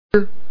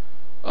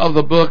of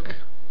the book,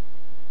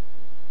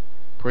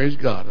 praise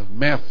God, of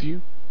Matthew.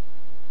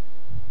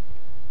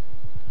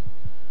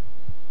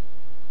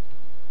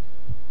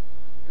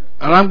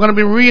 And I'm going to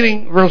be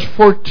reading verse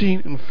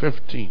 14 and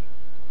 15.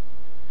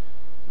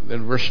 And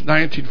then verse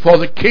 19. For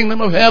the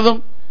kingdom of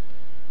heaven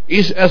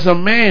is as a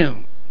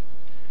man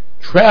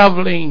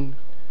traveling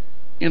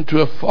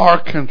into a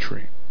far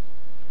country,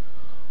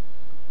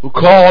 who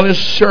called his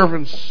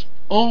servants,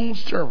 own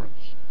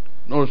servants,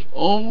 notice,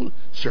 own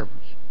servants,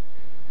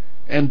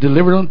 and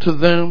delivered unto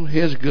them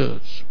his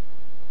goods.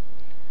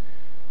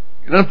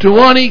 And unto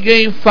one he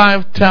gave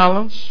 5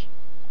 talents,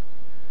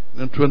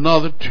 and unto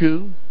another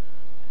 2,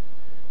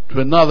 to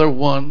another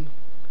 1,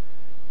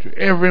 to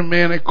every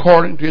man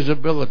according to his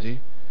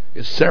ability,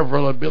 his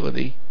several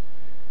ability,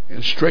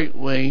 and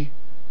straightway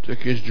took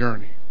his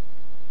journey.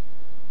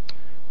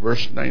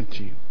 Verse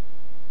 19.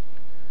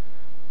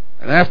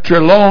 And after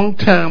a long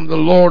time the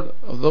Lord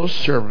of those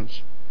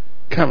servants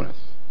cometh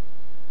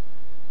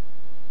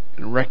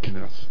and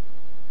reckoneth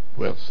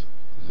with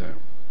them.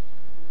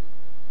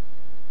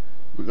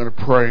 We're going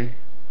to pray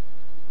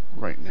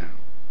right now.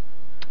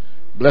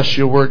 Bless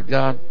your word,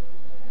 God.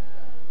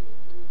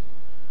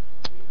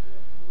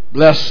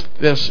 Bless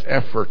this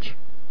effort.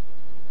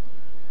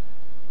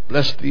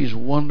 Bless these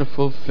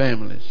wonderful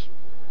families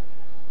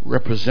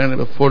represented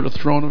before the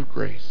throne of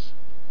grace.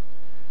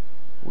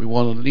 We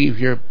want to leave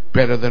here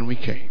better than we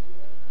came.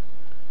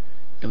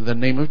 In the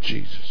name of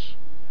Jesus.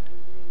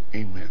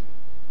 Amen.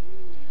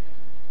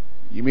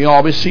 You may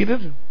all be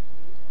seated.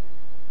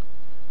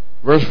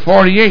 Verse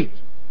 48,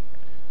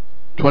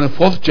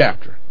 24th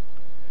chapter.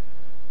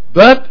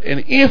 But,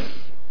 and if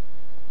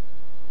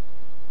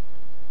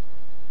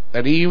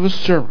that evil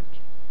servant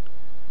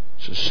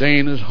shall say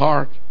in his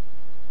heart,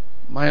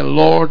 my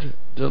Lord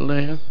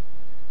delayeth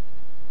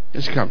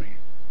his coming.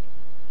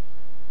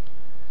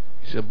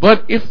 He said,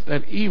 but if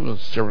that evil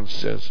servant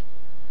says,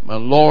 my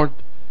Lord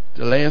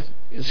delayeth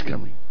his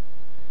coming.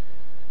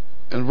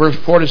 And verse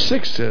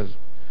 46 says,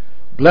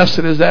 blessed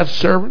is that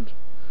servant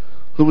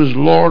whom his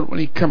Lord, when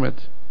he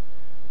cometh,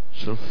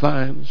 shall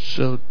find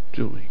so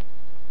doing.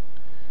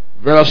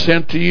 Verily I say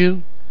unto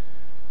you,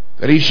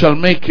 that he shall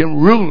make him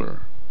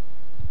ruler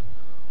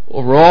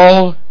over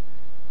all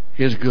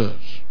his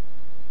goods.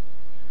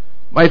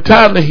 My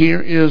title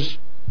here is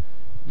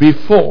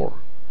Before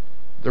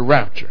the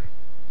Rapture.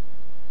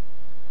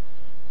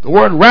 The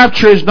word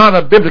rapture is not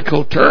a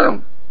biblical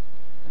term,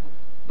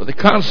 but the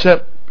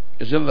concept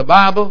is in the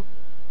Bible,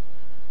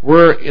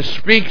 where it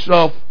speaks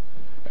of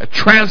a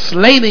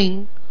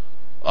translating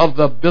of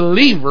the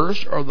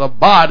believers or the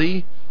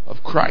body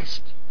of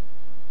Christ.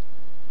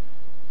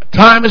 A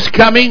time is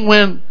coming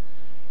when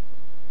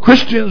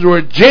Christians who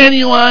are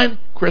genuine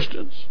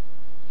Christians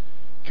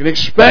can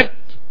expect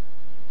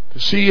to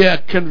see a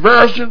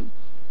conversion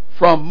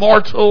from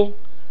mortal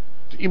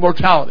to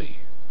immortality.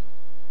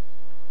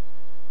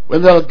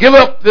 When they'll give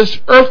up this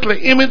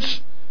earthly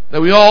image that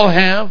we all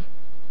have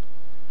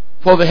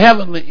for the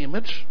heavenly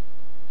image,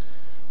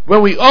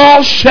 when we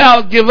all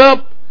shall give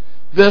up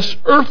this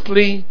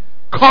earthly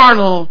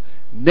carnal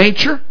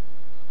nature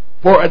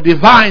for a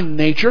divine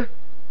nature,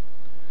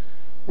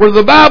 where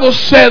the Bible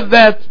said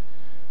that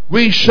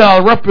we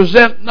shall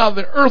represent not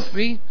the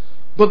earthly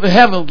but the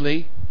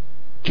heavenly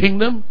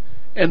kingdom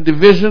and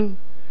division,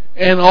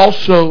 and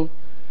also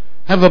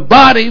have a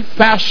body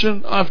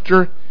fashioned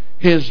after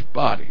his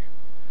body.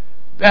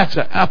 That's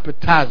an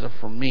appetizer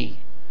for me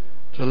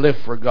to live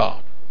for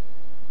God.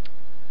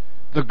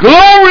 The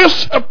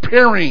glorious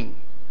appearing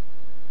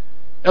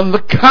and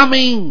the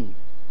coming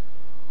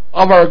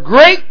of our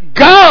great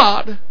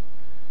God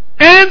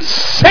and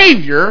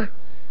Savior,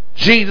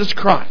 Jesus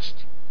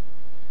Christ.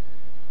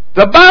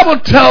 The Bible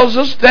tells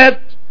us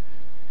that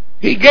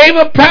he gave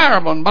a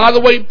parable. And by the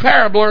way,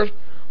 parables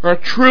are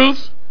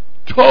truth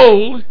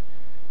told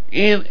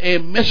in a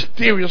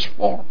mysterious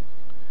form,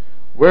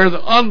 where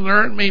the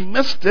unlearned may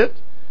miss it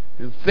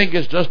and think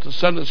it's just a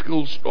Sunday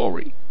school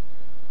story,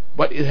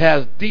 but it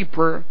has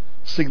deeper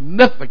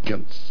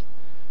significance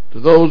to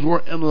those who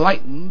are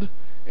enlightened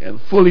and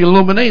fully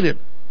illuminated.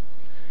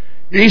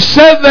 He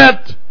said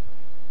that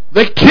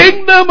the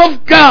kingdom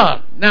of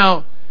God,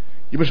 now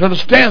you must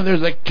understand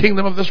there's a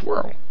kingdom of this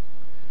world.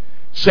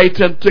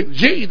 Satan took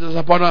Jesus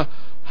upon a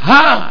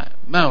high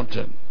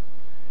mountain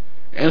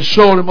and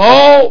showed him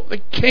all the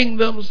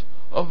kingdoms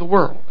of the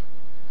world.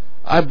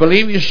 I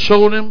believe he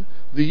showed him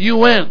the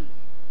UN.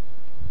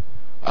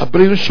 I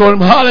believe he showed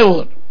him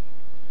Hollywood.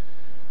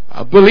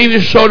 I believe he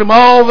showed him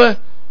all the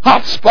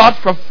hot spots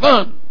for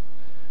fun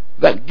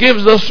that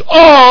gives us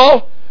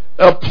all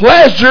a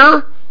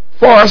pleasure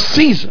for a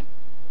season.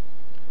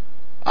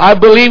 I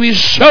believe he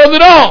showed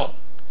it all.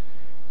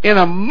 In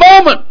a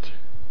moment,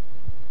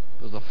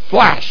 there's a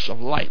flash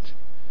of light.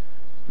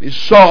 He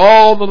saw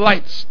all the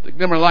lights, the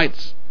glimmer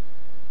lights,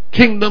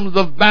 kingdoms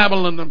of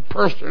Babylon and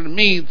Persia and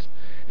Medes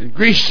and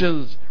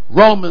Grecians,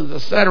 Romans,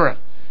 etc.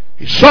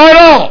 He saw it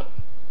all.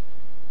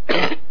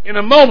 In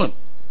a moment,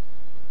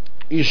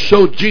 he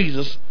showed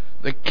Jesus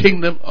the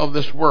kingdom of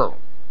this world.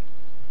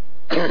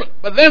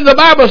 But then the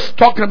Bible's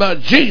talking about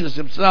Jesus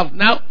himself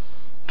now,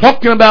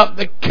 talking about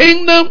the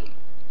kingdom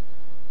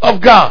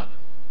of God.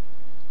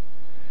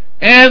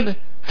 And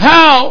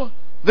how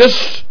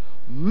this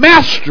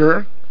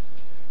master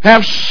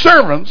have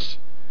servants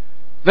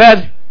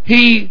that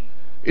he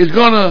is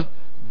going to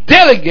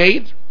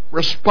delegate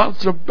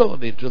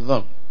responsibility to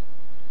them.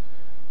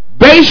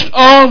 Based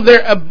on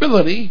their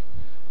ability,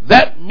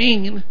 that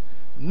means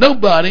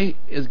nobody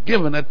is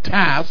given a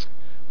task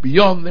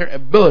beyond their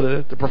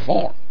ability to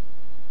perform.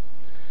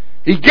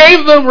 He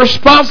gave them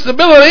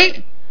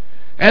responsibility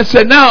and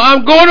said, now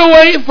I'm going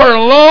away for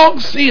a long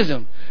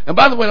season. And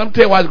by the way, let me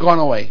tell you why he's going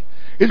away.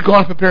 He's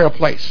going to prepare a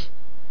place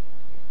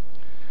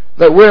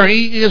that where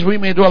he is we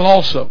may dwell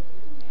also.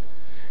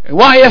 And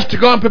why he has to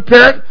go and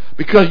prepare it?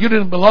 Because you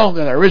didn't belong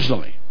there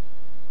originally.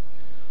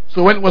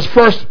 So when it was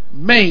first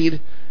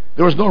made,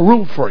 there was no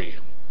room for you.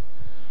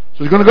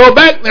 So he's going to go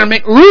back there and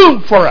make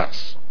room for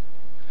us.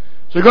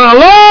 So you're going on a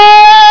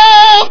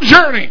long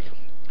journey.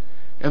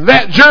 And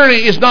that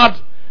journey is not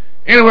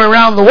anywhere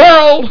around the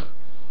world,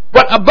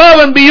 but above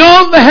and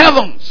beyond the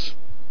heavens.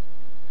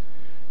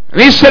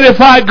 And he said,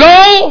 if I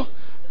go,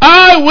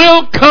 I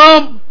will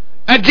come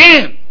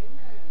again.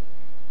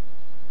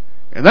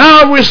 And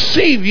I'll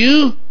receive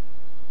you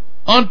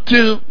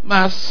unto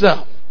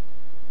myself.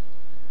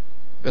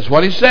 That's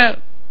what he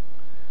said.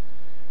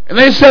 And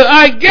they said,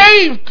 I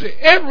gave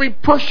to every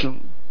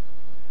person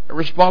a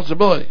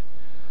responsibility.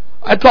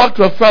 I talked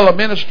to a fellow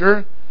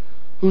minister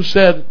who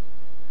said,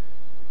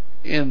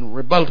 in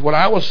rebuttal to what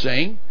I was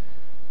saying,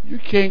 you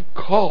can't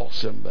call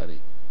somebody.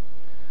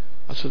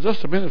 I said,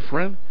 just a minute,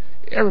 friend.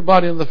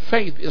 Everybody in the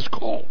faith is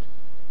called.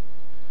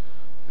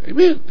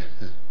 Amen.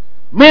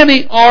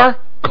 Many are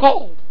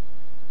called.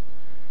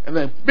 And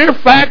the mere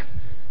fact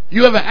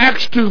you have an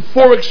Acts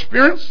 2:4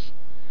 experience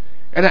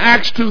and an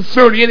Acts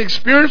 2:38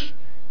 experience,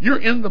 you're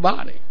in the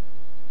body.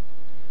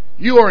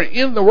 You are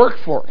in the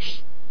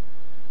workforce.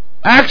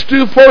 Acts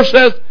 2:4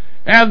 says,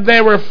 and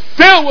they were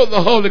filled with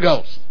the Holy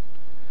Ghost.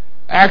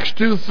 Acts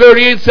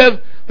 2:38 says,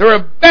 they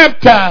were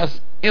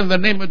baptized in the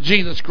name of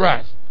Jesus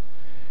Christ.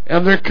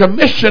 And their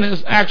commission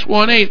is Acts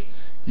 1:8.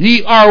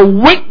 Ye are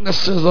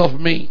witnesses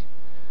of me.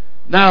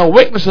 Now, a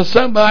witness is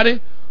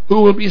somebody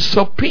who will be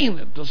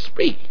subpoenaed to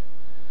speak.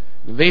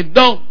 If they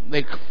don't,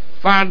 they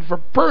fine for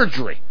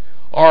perjury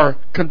or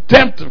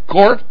contempt of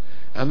court,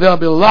 and they'll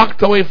be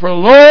locked away for a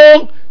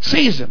long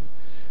season.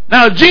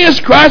 Now, Jesus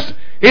Christ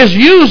is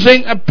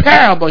using a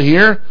parable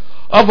here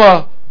of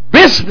a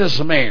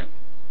businessman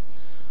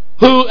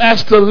who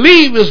has to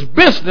leave his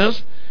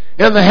business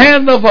in the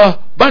hand of a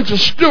bunch of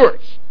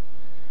stewards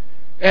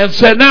and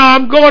said, now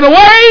I'm going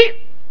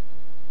away,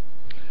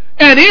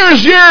 and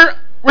here's your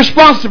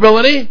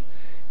responsibility,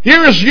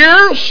 here is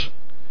yours,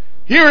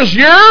 here is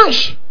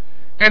yours,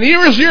 and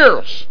here is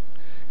yours.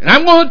 And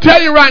I'm going to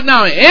tell you right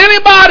now,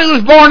 anybody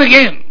who's born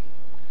again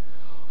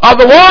of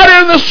the water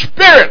and the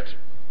Spirit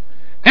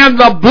and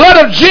the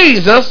blood of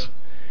Jesus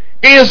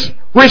is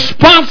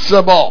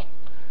responsible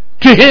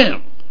to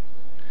him.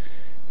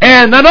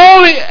 And not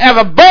only have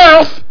a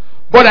birth,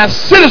 but a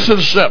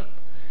citizenship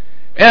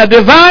and a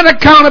divine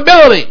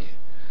accountability.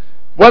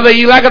 Whether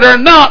you like it or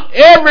not,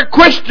 every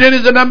Christian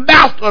is an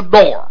ambassador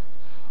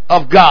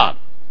of God.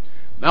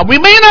 Now, we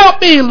may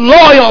not be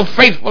loyal,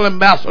 faithful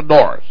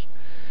ambassadors.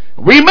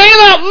 We may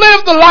not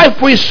live the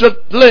life we should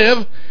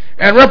live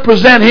and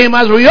represent him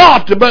as we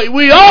ought to, but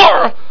we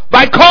are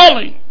by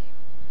calling.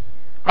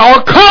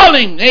 Our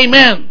calling,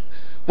 amen,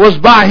 was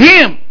by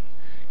him,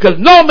 because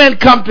no man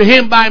come to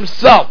him by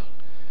himself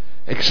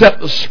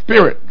except the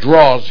Spirit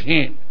draws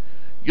him.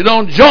 You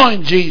don't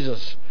join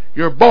Jesus.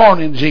 You're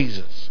born in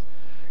Jesus.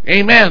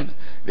 Amen.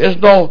 There's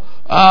no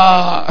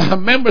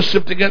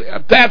membership to get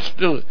attached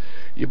to it.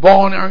 You're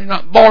born or you're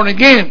not born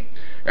again.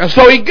 And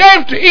so he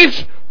gave to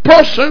each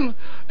person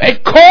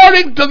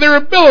according to their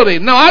ability.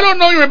 Now, I don't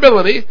know your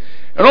ability,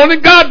 and only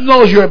God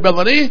knows your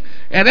ability,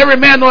 and every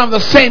man don't have the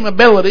same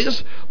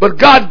abilities, but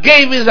God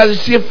gave it as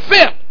he see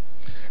fit.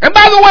 And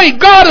by the way,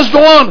 God is the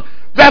one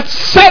that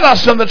set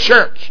us in the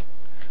church.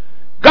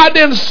 I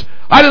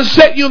didn't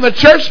set you in the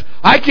church.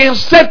 I can't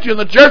set you in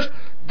the church.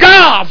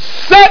 God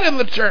set in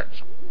the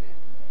church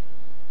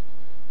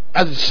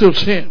as it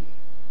suits him.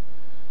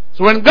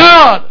 So when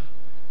God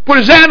put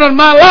his hand on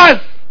my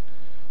life,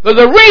 there's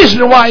a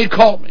reason why he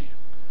called me.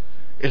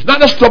 It's not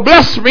just to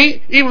bless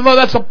me, even though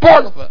that's a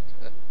part of it.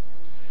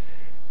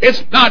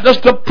 It's not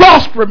just to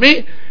prosper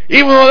me,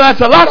 even though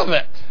that's a lot of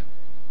it.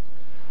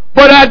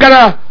 But I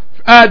got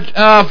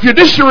a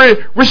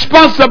fiduciary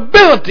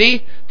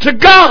responsibility to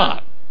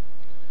God.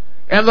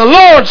 And the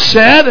Lord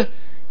said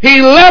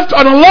he left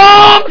on a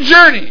long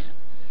journey.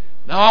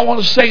 Now I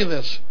want to say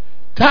this.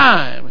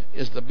 Time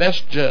is the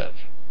best judge.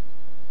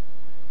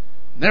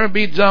 Never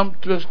be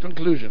jumped to its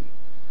conclusion.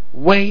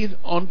 Wait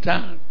on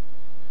time.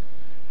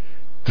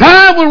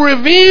 Time will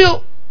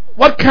reveal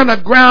what kind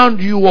of ground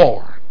you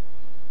are.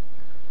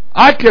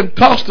 I can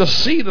toss the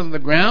seed in the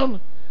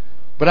ground,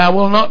 but I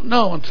will not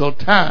know until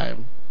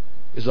time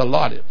is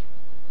allotted.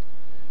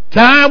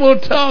 Time will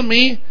tell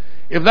me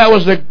if that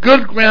was a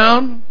good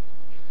ground,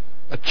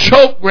 a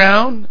choke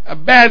ground, a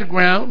bad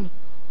ground,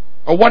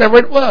 or whatever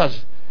it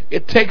was.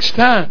 It takes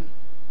time.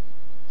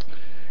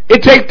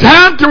 It takes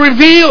time to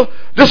reveal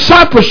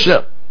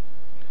discipleship.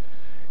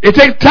 It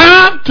takes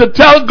time to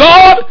tell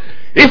God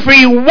if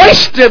He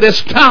wasted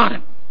His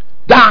time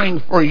dying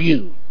for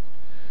you.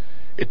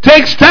 It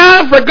takes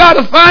time for God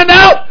to find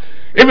out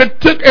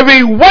if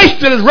He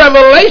wasted His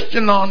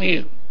revelation on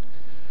you.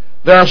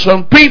 There are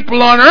some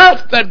people on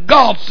earth that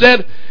God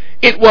said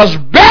it was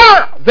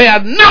better they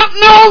had not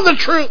known the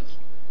truth.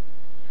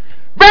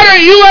 Better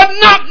you had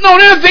not known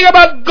anything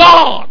about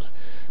God.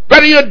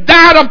 Better you had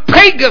died a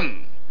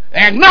pagan,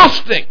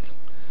 agnostic,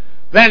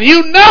 than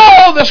you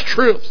know this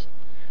truth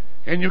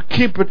and you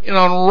keep it in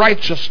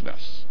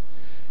unrighteousness.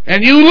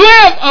 And you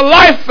live a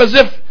life as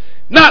if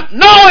not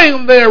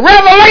knowing the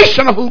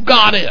revelation of who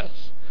God is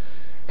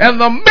and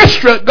the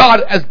mystery that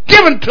God has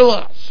given to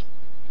us.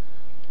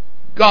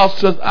 God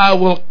says, I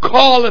will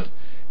call it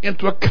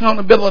into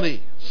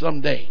accountability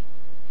someday.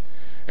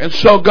 And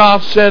so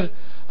God said,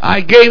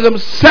 I gave them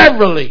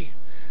severally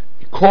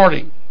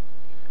according,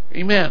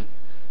 amen,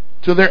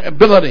 to their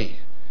ability.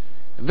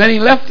 And then He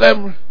left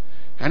them,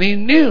 and He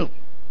knew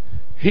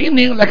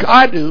like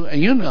I do,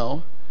 and you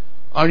know,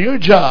 on your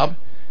job,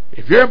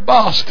 if your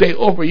boss stay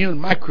over you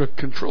and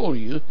micro-control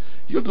you,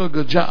 you'll do a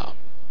good job.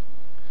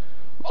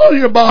 All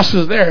your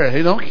bosses there,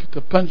 they don't get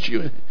to punch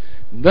you and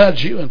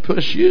nudge you and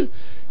push you.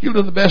 You'll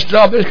do the best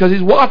job there because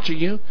He's watching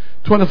you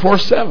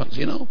 24/7,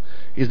 you know.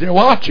 He's there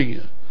watching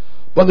you.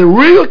 But the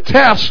real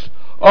test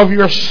of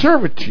your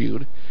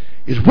servitude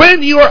is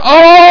when you are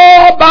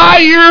all by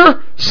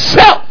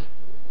yourself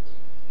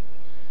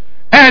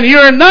and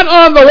you're not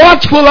on the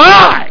watchful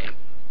eye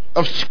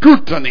of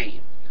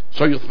scrutiny,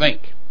 so you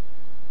think.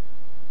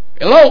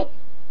 Hello?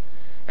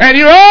 And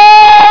you're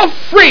all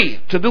free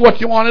to do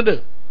what you want to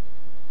do.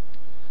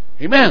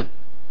 Amen.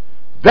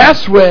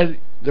 That's when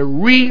the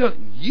real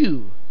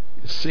you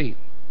is seen.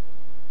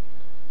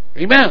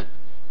 Amen.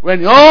 When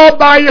you're all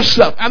by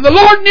yourself. And the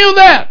Lord knew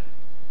that.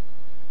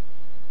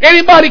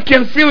 Anybody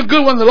can feel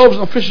good when the loaves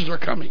and fishes are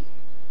coming.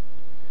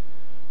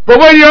 But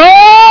when you're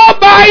all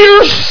by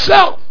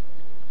yourself,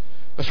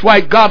 that's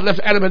why God left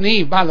Adam and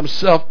Eve by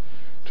themselves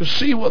to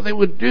see what they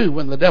would do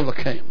when the devil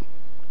came.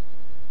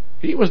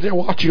 He was there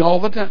watching all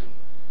the time,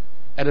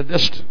 at a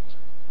distance,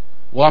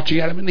 watching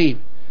Adam and Eve.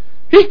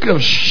 He could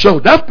have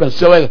showed up and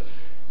said,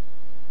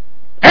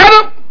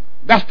 Adam,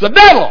 that's the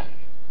devil.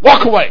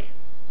 Walk away.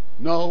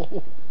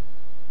 No.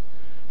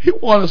 He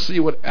wanted to see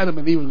what Adam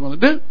and Eve were going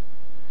to do,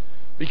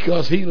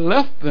 because He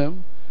left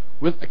them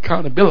with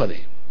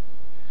accountability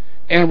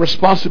and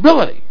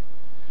responsibility.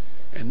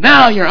 And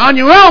now you're on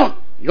your own.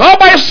 You're all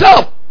by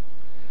yourself.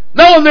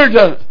 No one there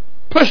to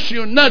push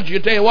you and nudge you,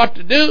 tell you what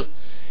to do.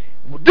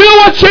 Do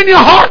what's in your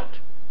heart.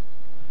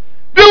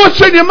 Do what's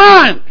in your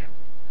mind.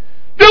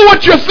 Do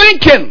what you're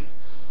thinking.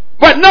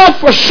 But know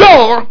for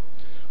sure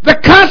the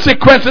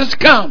consequences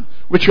come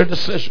with your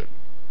decision.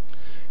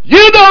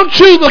 You don't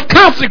choose the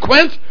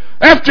consequence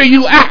after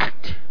you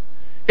act.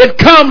 It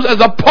comes as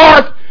a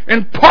part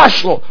and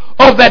parcel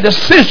of that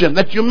decision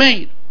that you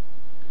made.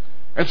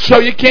 And so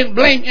you can't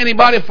blame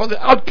anybody for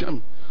the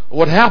outcome of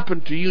what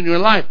happened to you in your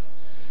life.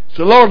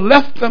 So the Lord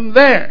left them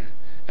there.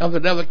 And the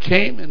devil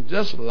came and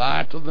just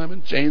lied to them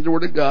and changed the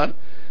word of God.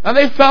 And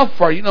they fell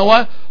for it. You know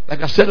what?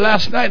 Like I said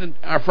last night,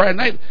 our Friday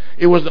night,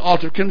 it was the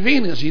altar of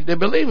convenience. They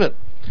believe it.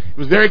 It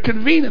was very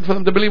convenient for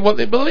them to believe what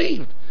they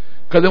believed.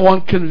 Because they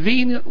want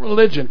convenient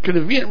religion.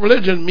 Convenient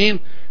religion means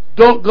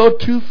don't go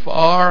too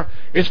far.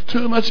 It's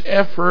too much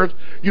effort.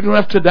 You don't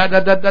have to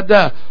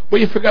da. But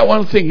you forgot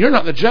one thing. You're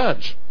not the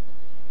judge.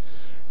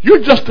 You're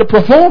just a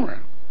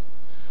performer.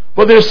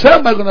 But there's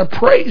somebody going to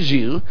praise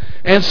you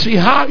and see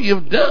how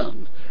you've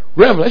done.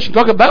 Revelation,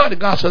 talk about it.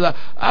 God says,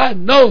 I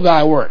know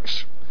thy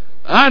works.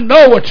 I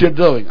know what you're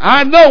doing.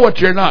 I know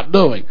what you're not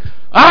doing.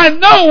 I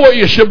know what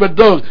you should be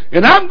doing.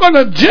 And I'm going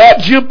to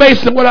judge you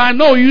based on what I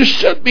know you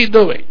should be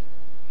doing.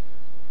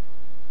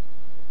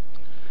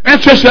 And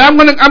so I'm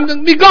going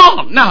to be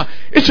gone. Now,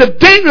 it's a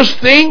dangerous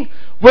thing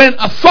when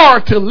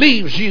authority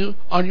leaves you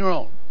on your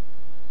own.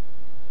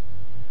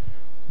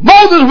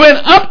 Moses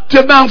went up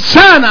to Mount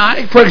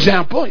Sinai, for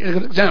example, here's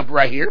an example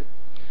right here,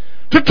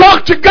 to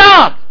talk to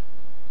God.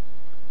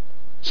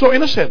 So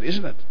innocent,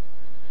 isn't it?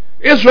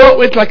 Israel,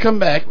 wait till I come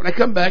back. When I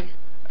come back,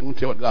 I'm going to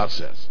tell you what God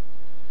says.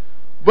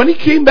 When he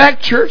came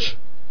back, church,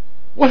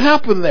 what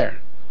happened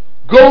there?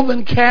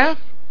 Golden calf,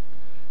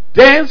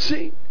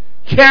 dancing,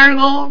 carrying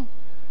on.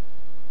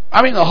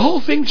 I mean, the whole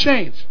thing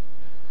changed.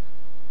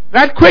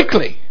 That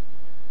quickly.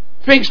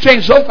 Things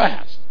changed so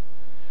fast.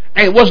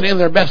 And it wasn't in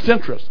their best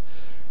interest.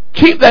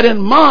 Keep that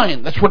in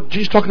mind. That's what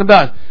Jesus is talking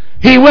about.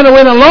 He went away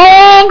on a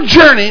long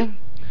journey,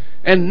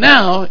 and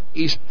now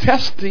he's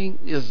testing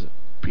his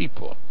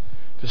people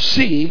to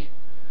see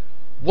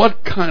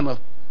what kind of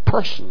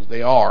persons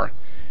they are,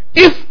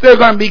 if they're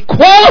going to be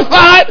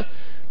qualified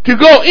to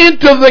go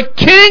into the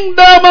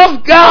kingdom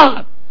of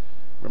God.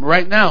 Remember,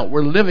 right now,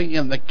 we're living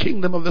in the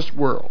kingdom of this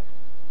world.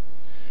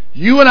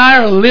 You and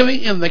I are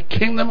living in the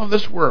kingdom of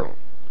this world.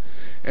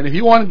 And if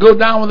you want to go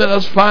down with it,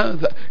 that's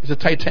fine. It's a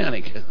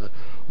Titanic.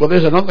 But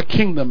there's another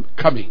kingdom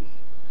coming.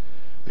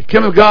 The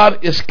kingdom of God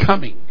is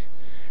coming.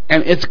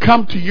 And it's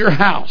come to your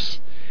house.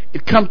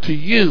 It come to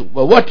you.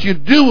 But what you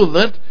do with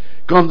it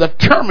going to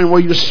determine where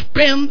you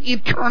spend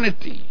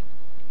eternity.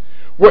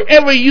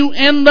 Wherever you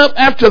end up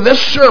after this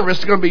service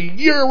is going to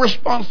be your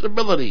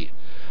responsibility.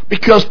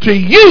 Because to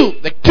you,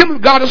 the kingdom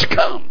of God has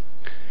come.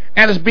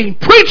 And it's being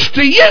preached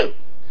to you.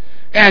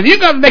 And you're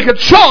going to make a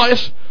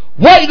choice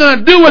what you're going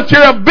to do with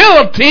your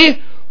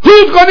ability.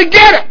 Who's going to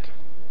get it?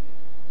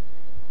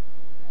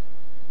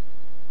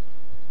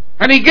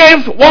 And he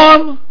gave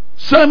one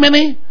so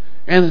many,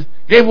 and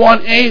gave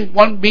one A,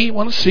 one B,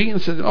 one C,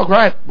 and said, all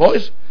right,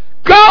 boys,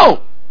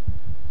 go.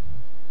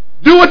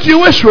 Do what you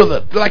wish with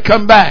it till I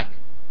come back.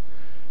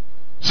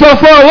 So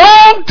for a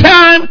long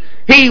time,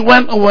 he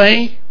went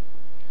away,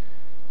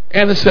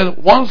 and it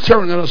said, one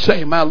servant going to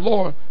say, my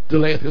Lord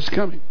delayeth his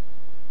coming.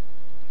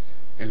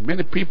 And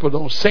many people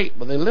don't say it,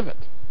 but they live it.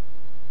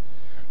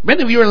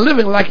 Many of you are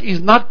living like he's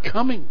not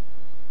coming.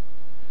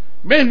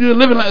 Many of you are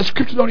living like the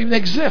scriptures don't even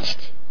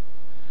exist.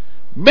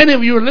 Many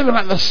of you are living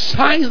like the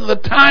signs of the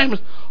times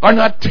are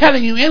not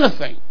telling you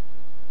anything.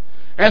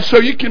 And so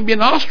you can be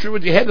an ostrich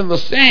with your head in the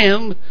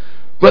sand,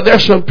 but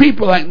there's some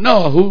people like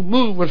Noah who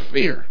move with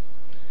fear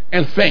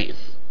and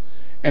faith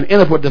and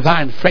end up with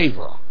divine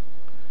favor.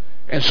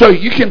 And so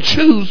you can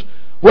choose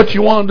what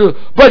you want to do.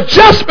 But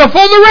just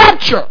before the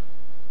rapture,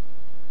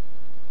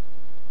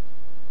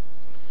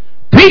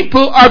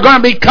 people are going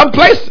to be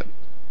complacent.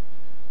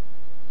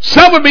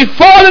 Some will be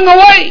falling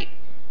away.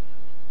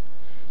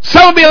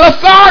 Some will be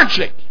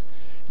lethargic,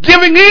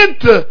 giving in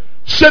to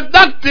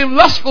seductive,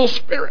 lustful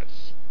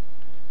spirits.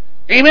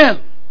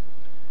 Amen.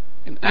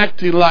 And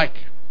acting like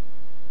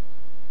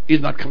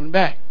he's not coming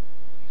back.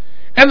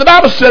 And the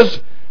Bible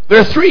says there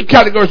are three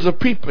categories of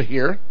people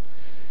here.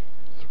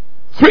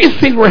 Three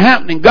things were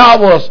happening. God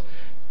was,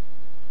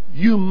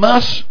 you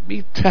must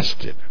be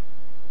tested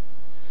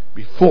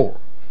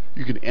before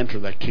you can enter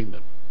that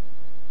kingdom.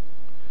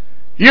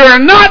 You're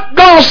not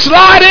going to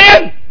slide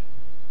in.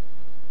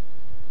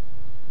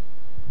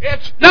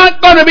 It's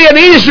not going to be an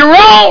easy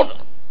road.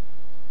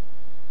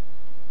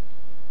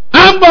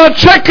 I'm going to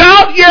check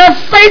out your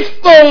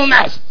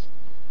faithfulness,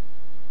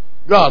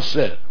 God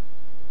said.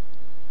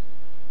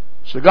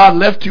 So God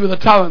left you with a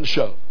talent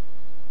show.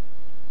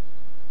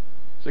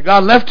 So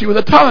God left you with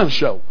a talent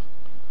show.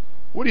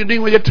 What are you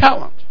doing with your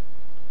talent?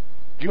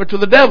 Give it to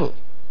the devil.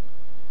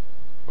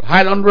 Or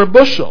hide under a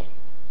bushel.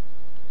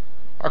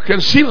 Or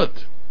conceal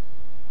it.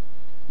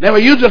 Never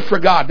use it for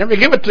God. Never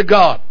give it to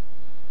God.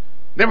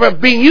 Never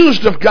being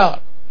used of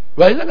God.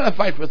 Well, he's not going to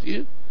fight with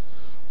you.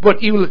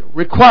 But he will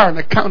require an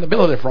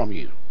accountability from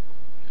you.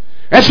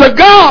 And so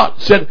God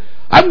said,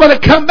 I'm going to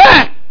come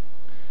back.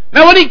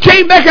 Now when he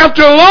came back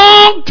after a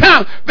long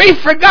time, they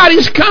forgot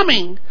he's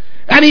coming.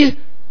 And he,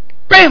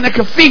 bam, like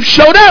a thief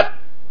showed up.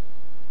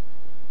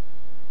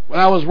 When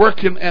I was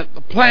working at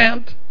the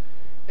plant,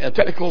 at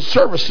Technical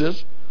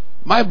Services,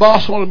 my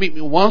boss wanted to meet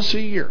me once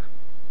a year.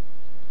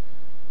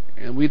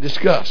 And we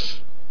discuss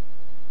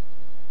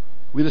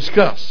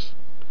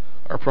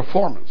our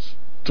performance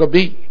to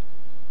be.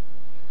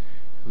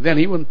 Then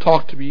he wouldn't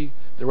talk to me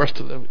the rest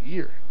of the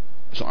year.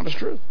 It's honest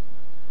truth.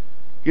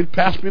 He'd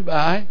pass me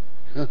by,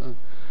 and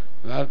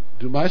I'd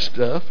do my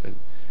stuff, and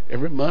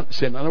every month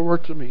say not a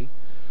word to me.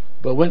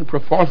 But when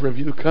performance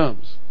review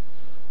comes,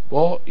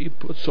 well, he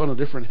puts on a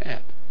different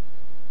hat.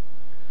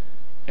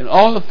 And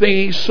all the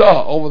things he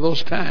saw over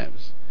those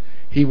times,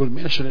 he would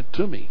mention it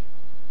to me.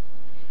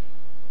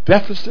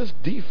 Deficits,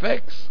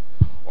 defects,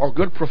 or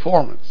good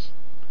performance.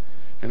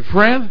 And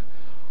friend,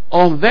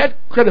 on that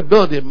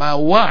credibility, my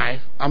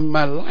life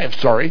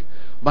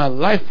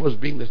was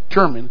being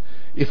determined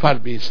if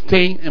I'd be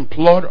staying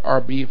employed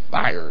or be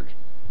fired.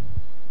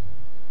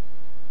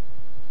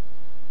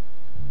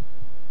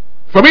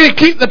 For me to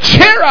keep the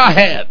chair I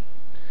had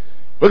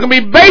was going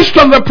to be based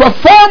on the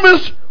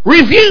performance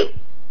review.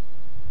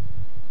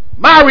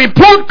 My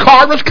report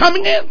card was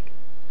coming in.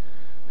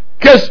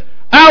 Because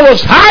I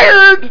was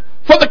hired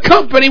for the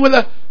company with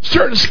a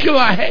certain skill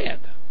I had.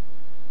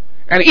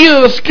 And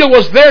either the skill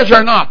was theirs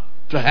or not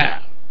to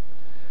have.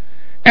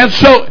 And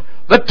so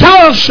the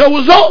talent show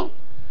was on.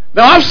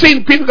 Now I've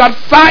seen people got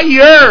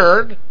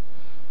fired.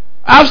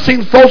 I've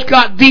seen folks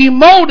got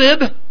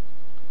demoted.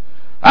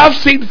 I've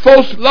seen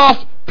folks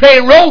lost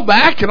payroll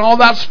back and all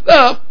that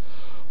stuff.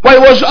 But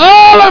it was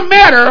all a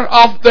matter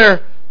of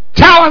their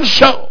talent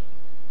show.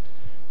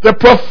 The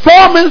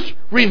performance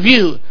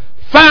review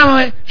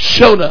finally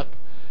showed up.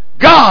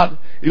 God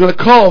is going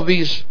to call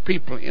these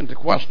people into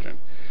question.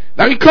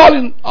 Now he called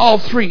in all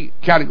three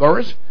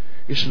categories.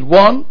 He says,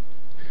 one,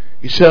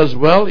 he says,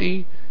 well,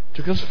 he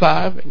took us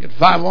 5 and got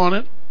 5 on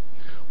it.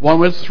 One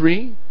with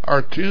 3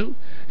 or 2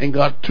 and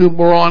got 2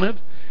 more on it.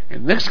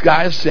 And the next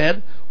guy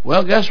said,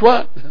 well, guess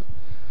what?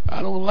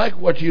 I don't like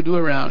what you do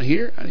around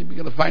here. I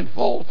begin to find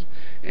fault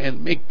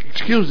and make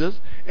excuses.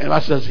 And I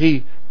says,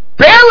 he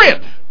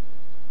buried.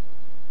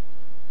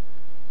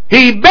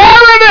 He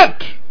buried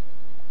it.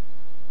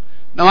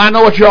 Now I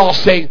know what you're all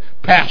saying,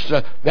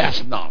 Pastor,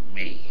 that's not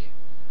me.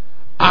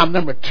 I'm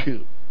number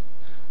 2.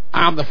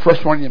 I'm the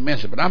first one you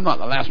mentioned, but I'm not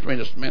the last one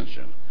you just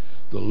mentioned.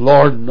 The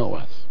Lord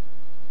knoweth.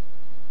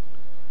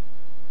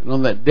 And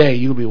on that day,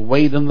 you'll be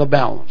weighed in the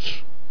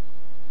balance.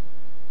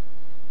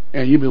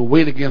 And you'll be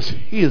weighed against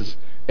His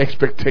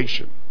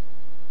expectation.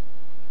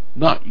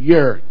 Not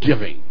your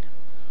giving,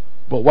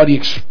 but what He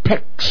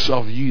expects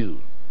of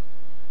you.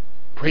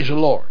 Praise the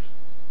Lord.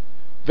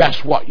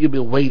 That's what you'll be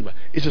weighed by.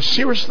 It's a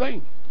serious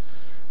thing.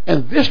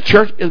 And this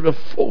church is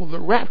before the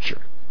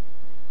rapture.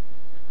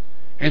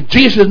 And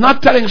Jesus is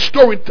not telling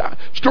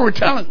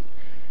storytelling.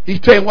 He's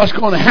telling what's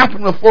going to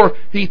happen before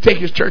He takes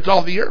His church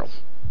off the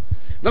earth.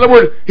 In other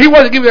words, He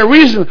wants to give you a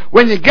reason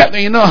when you get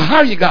there, you know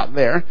how you got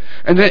there.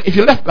 And then if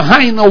you're left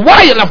behind, you know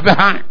why you're left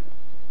behind.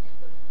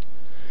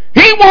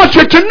 He wants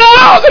you to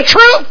know the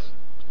truth.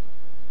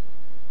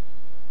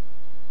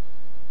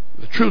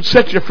 The truth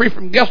sets you free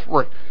from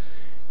guesswork.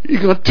 He's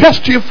going to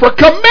test you for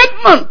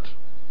commitment.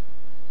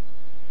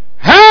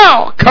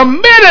 How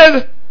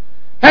committed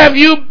have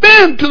you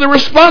been to the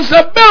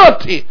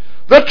responsibility,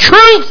 the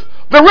truth,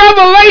 the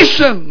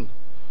revelation,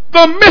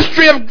 the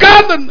mystery of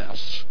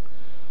godliness,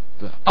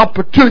 the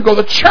opportunity to go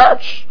to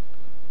church,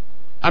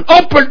 an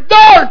open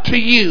door to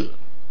you.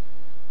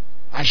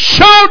 I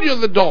showed you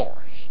the doors.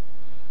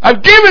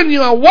 I've given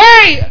you a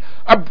way,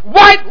 a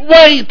right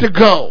way to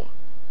go.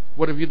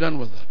 What have you done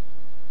with it?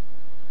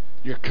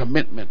 Your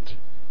commitment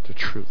to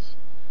truth.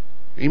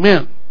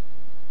 Amen.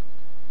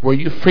 Were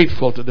you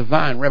faithful to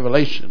divine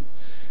revelation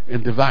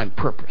and divine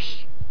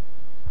purpose?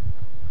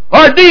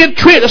 Or do you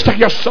treat us like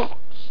your socks?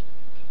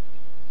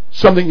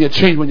 Something you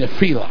change when you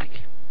feel like.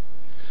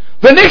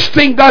 The next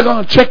thing God's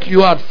going to check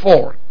you out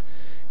for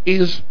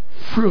is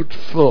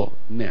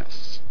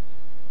fruitfulness.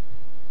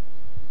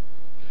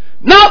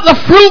 Not the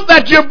fruit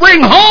that you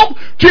bring home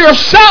to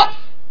yourself.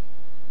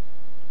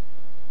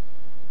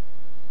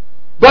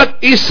 But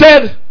He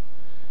said,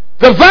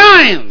 the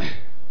vine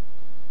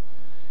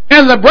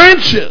and the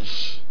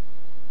branches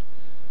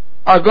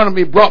are going to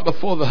be brought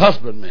before the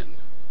husbandmen,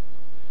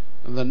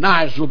 and the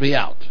knives will be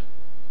out.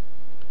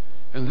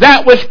 And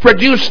that which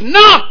produce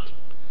not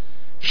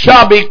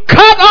shall be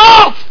cut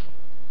off.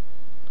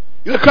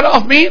 You know what cut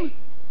off mean?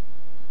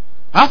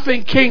 I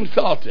think Cain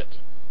felt it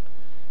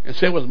and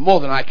said it was more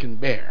than I can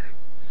bear.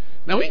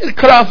 Now when you get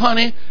cut off,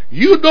 honey,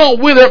 you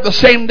don't wither up the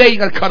same day you're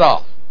going to cut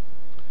off.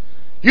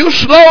 You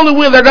slowly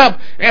withered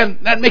up, and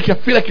that makes you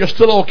feel like you're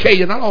still okay.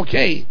 You're not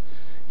okay.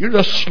 You're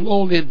just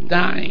slowly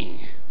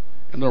dying.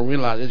 And don't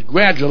realize it's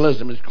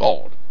gradualism, it's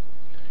called.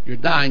 You're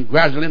dying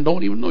gradually and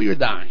don't even know you're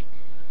dying.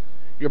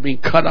 You're being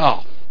cut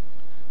off.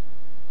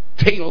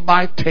 Tail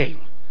by tail.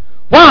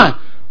 Why?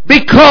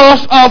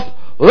 Because of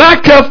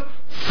lack of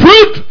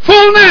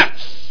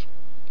fruitfulness.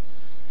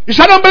 You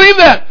say, I don't believe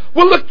that.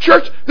 Well, look,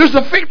 church, there's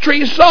a fig tree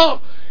you saw.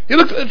 He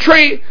looked at the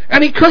tree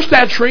and he cursed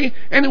that tree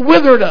and it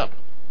withered up.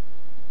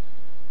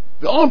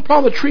 The only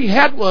problem the tree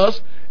had was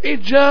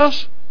it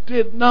just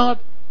did not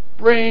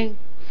bring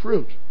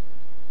fruit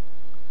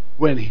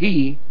when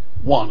He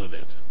wanted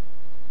it.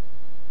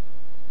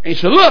 And He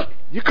said, look,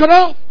 you cut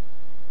off.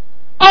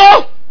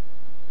 Oh!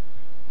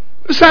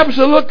 The disciples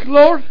said, look,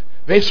 Lord.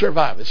 They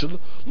survived. They said,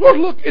 Lord,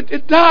 look,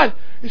 it died.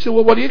 He said,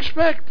 well, what do you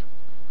expect?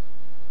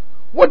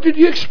 What did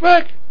you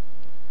expect?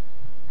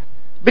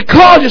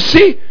 Because, you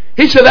see,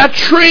 He said that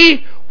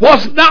tree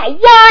was not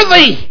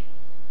worthy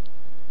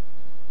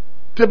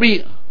to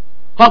be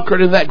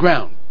hunkered in that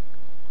ground.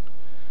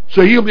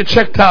 So you'll be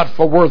checked out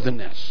for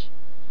worthiness.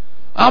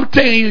 I'm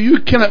telling you, you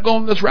cannot go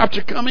on this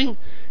rapture coming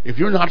if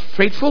you're not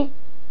faithful,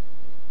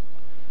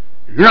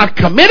 if you're not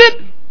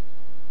committed,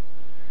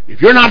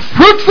 if you're not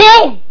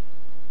fruitful.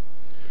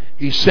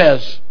 He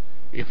says,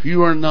 if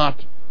you are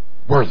not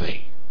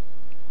worthy,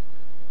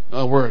 in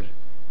other words,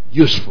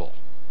 useful,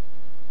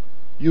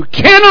 you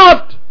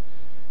cannot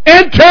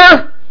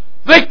enter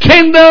the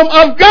kingdom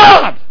of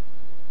God.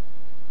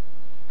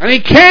 And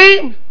He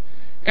came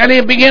and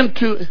He began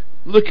to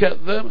look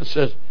at them and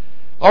says,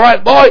 all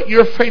right, boy,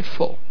 you're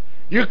faithful.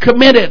 You're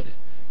committed.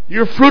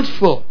 You're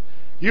fruitful.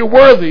 You're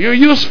worthy. You're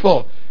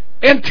useful.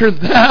 Enter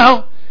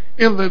thou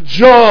in the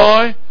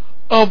joy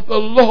of the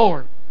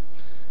Lord.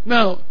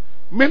 Now,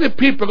 many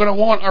people are going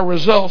to want our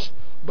results,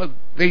 but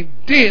they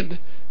did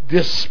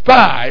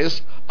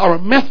despise our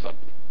method.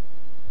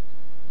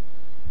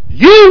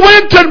 You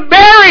went and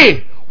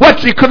buried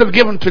what you could have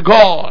given to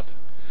God.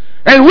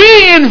 And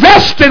we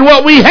invested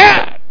what we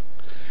had.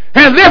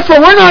 And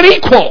therefore we're not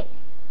equal.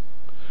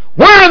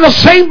 We're in the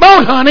same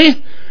boat,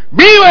 honey.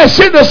 We were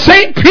sitting in the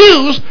same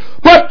pews,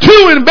 but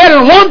two in bed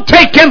and one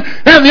taken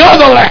and the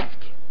other left.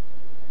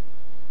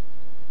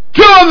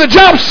 Two on the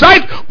job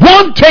site,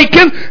 one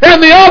taken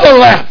and the other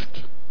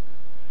left.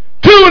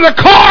 Two in the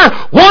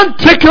car, one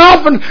taken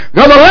off and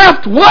the other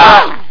left.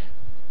 Why?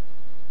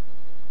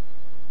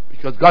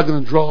 Because God's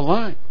going to draw a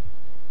line.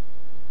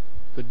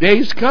 The day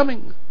is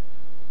coming.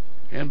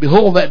 And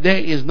behold, that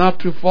day is not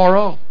too far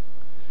off.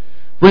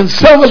 When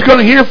someone's going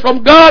to hear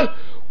from God,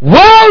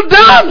 well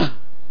done.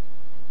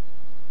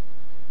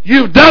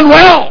 You've done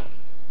well.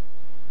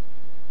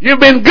 You've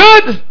been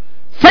good,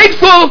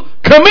 faithful,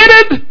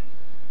 committed,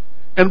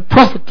 and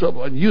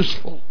profitable and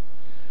useful.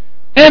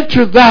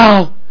 Enter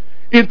thou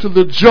into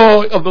the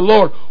joy of the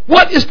Lord.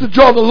 What is the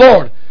joy of the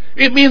Lord?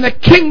 It means a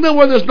kingdom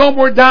where there's no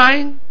more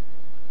dying,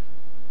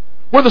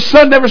 where the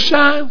sun never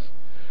shines,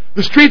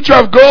 the streets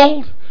are of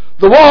gold,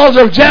 the walls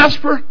are of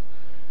jasper,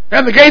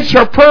 and the gates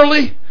are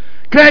pearly.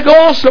 Can I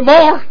go on some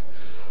more?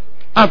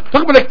 I'm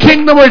talking about a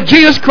kingdom where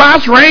Jesus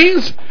Christ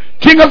reigns,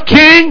 King of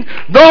kings,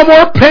 no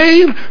more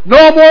pain,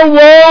 no more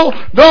woe,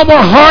 no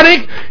more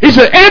heartache. He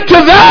said,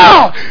 enter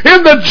thou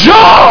in the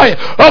joy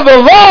of the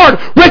Lord,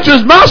 which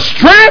is my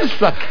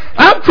strength.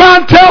 I'm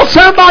trying to tell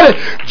somebody,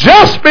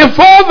 just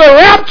before the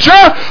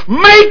rapture,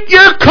 make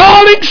your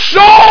calling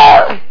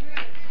sure.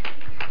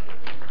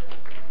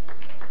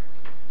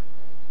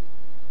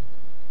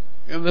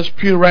 In this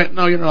pew right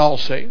now, you're not all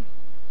saved.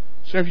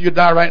 So if you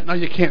die right now,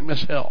 you can't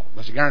miss hell.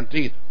 That's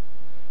guaranteed.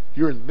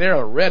 You're there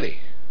already.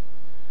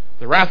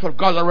 The wrath of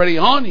God's already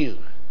on you.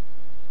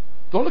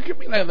 Don't look at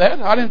me like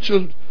that. I didn't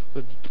choose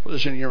the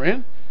position you're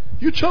in.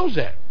 You chose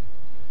that.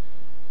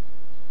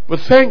 But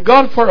thank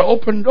God for an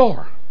open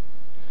door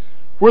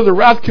where the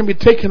wrath can be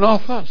taken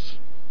off us.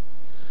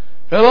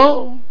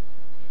 Hello?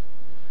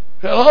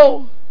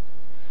 Hello?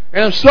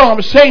 And so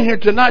I'm saying here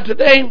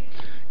today,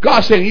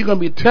 God's saying you're going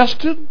to be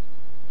tested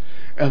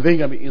and then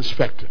you're going to be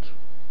inspected.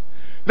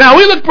 Now,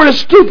 we look pretty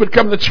stupid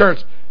coming to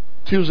church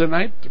Tuesday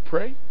night to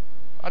pray.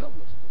 I don't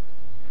know.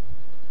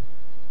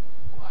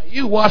 Why?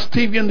 You watch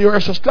TV and the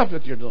rest of stuff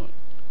that you're doing.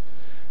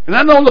 And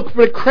I don't look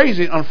pretty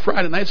crazy on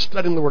Friday night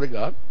studying the Word of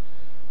God.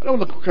 I don't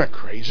look kind of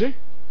crazy.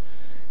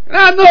 And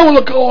I know we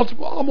look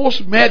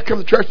almost mad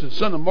coming to church on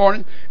Sunday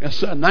morning and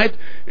Sunday night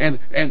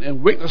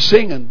and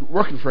witnessing and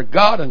working for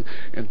God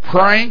and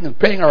praying and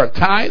paying our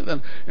tithe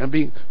and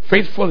being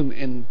faithful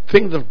in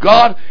things of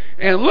God,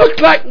 and look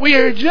like we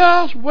are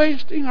just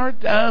wasting our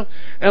time.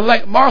 And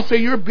like Martha,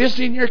 you're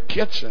busy in your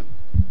kitchen,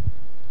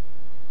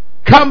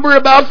 cumber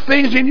about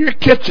things in your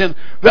kitchen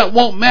that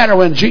won't matter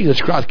when Jesus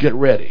Christ get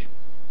ready.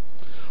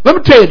 Let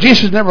me tell you,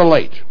 Jesus is never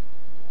late.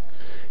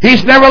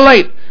 He's never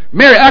late.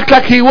 Mary acted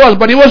like he was,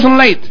 but he wasn't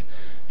late.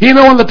 He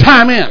knew when the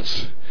time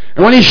is.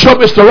 And when he showed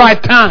up, it's the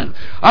right time.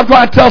 I'm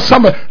trying to tell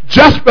somebody,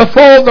 just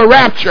before the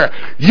rapture,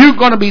 you're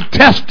going to be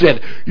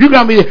tested. You're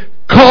going to be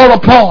called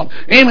upon,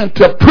 amen,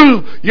 to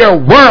prove your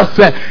worth.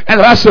 And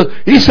I said,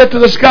 he said to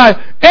this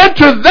guy,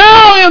 enter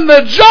thou in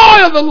the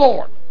joy of the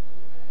Lord.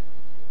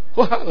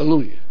 Well,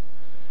 hallelujah.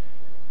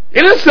 He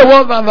didn't say,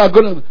 well, I'm not a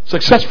good and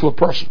successful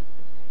person.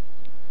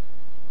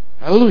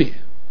 Hallelujah.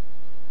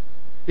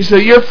 He said,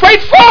 you're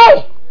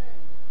faithful.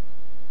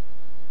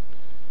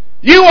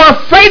 You are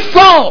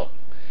faithful.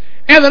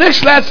 And the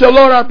next lad said,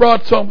 Lord, I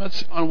brought so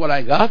much on what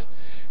I got.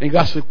 And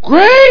God said,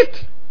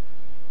 great.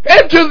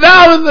 Enter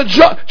thou in the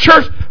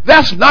church.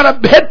 That's not a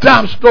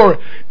bedtime story.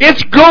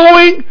 It's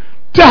going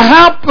to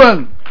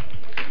happen.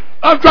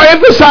 I'm trying to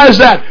emphasize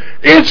that.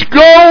 It's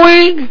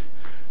going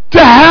to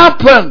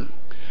happen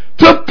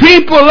to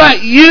people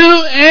like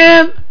you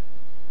and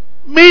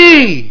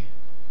me.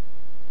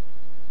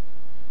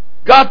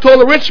 God told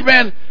the rich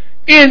man,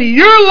 in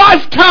your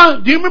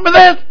lifetime, do you remember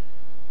that?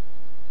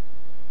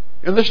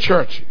 In this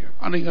church,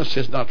 I'm not going to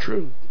say it's not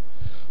true,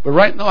 but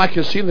right now I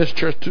can see in this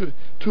church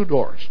two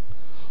doors.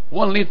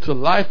 One leads to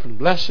life and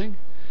blessing,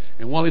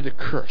 and one leads to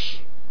curse.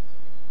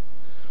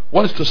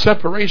 One is to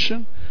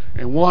separation,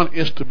 and one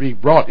is to be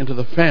brought into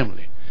the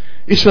family.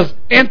 He says,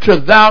 enter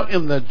thou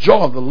in the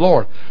joy of the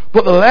Lord.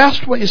 But the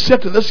last one he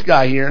said to this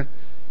guy here,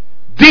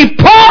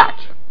 depart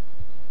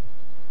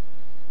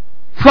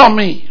from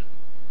me.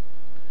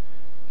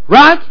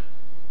 Right?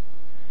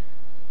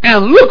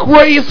 And look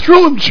where he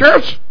threw him,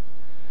 church.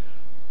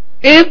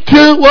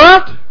 Into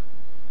what?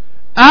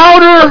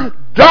 Outer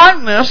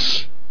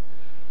darkness,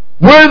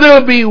 where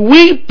there will be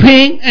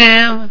weeping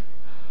and,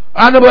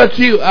 I don't know about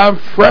you, I'm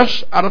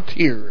fresh out of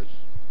tears.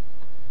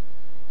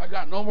 I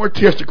got no more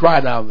tears to cry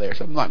down there,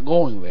 so I'm not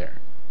going there.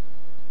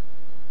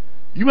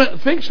 You might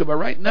think so, but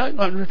right now, you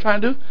know what I'm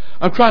trying to do?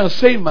 I'm trying to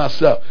save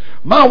myself.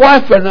 My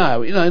wife and I,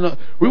 we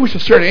reach a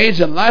certain age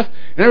in life,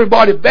 and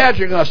everybody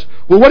badgering us.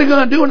 Well, what are you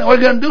going to do now? What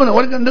are you going to do now?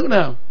 What are you going to do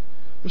now?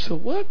 We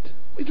said, what?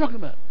 What are you talking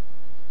about?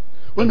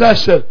 One guy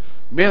said,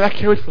 man, I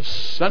can't wait for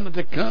Sunday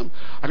to come.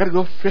 I got to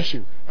go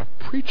fishing. A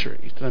preacher,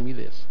 he's telling me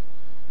this.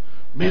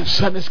 Man,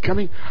 Sunday's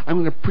coming. I'm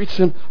going to preach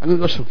some. I'm going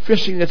to go some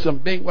fishing, get some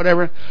bait,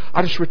 whatever.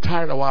 I just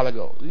retired a while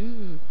ago.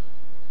 Ew.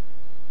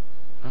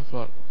 I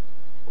thought,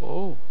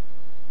 oh,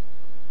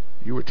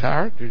 you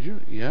retired? Did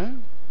you? Yeah.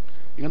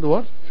 You going to do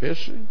what?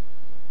 Fishing?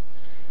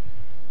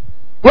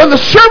 Well, the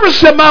servant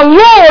said, my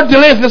Lord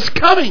delayeth his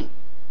coming,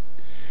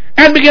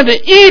 and began to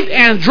eat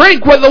and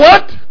drink with the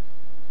what?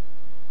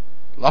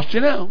 Lost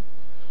you now.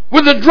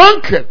 With the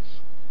drunkards.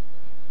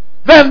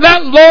 Then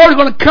that Lord is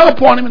going to come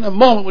upon him in a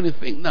moment when you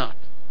think not,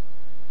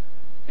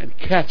 and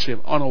catch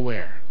him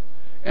unaware,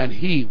 and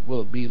he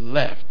will be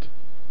left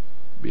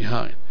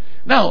behind.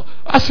 Now,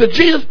 I said,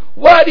 Jesus,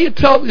 why do you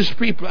tell these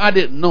people I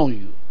didn't know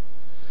you?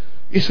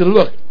 He said,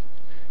 look,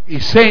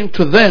 he's saying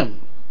to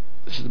them,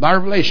 this is my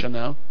revelation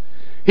now,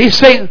 he's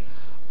saying,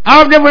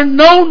 I've never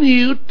known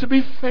you to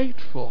be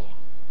faithful.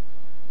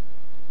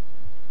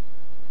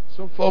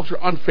 Some folks are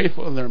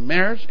unfaithful in their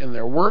marriage, in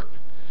their work,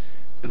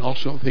 and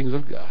also in things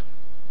of God.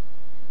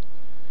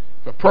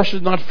 If a person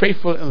is not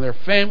faithful in their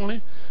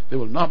family, they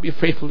will not be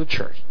faithful to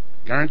church.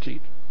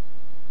 Guaranteed.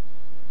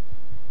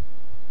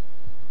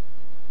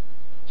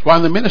 That's why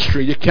in the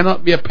ministry you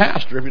cannot be a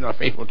pastor if you're not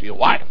faithful to your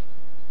wife.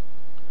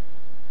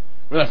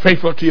 If you're not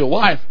faithful to your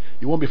wife,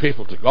 you won't be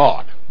faithful to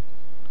God.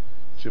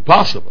 It's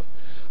impossible.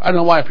 I don't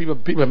know why people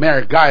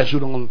marry guys who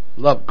don't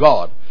love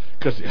God,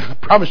 because I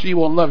promise you, he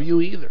won't love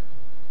you either.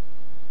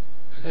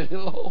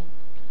 Hello?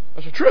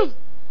 That's the truth.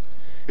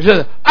 He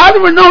says, I've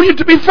never known you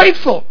to be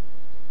faithful.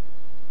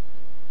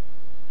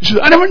 He says,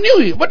 I never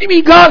knew you. What do you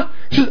mean, God?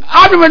 He says,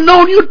 I've never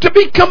known you to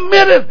be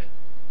committed.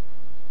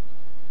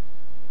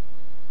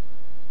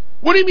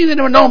 What do you mean they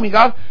never know me,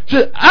 God? He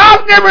says,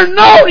 I've never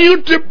known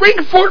you to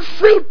bring forth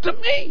fruit to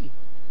me.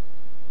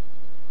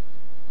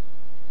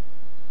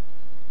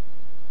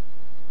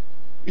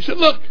 He said,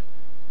 look,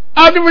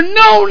 I've never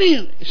known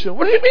you. He said,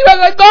 what do you mean by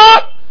that,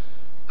 God?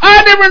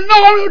 I never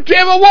known you to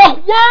ever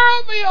walk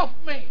worthy of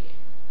me.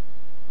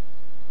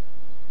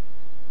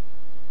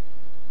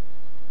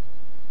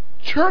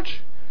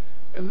 Church,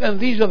 and then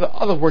these are the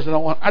other words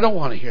that I don't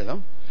want to hear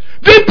them.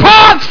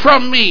 Depart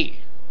from me.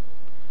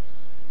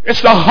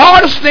 It's the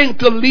hardest thing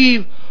to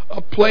leave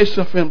a place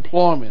of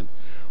employment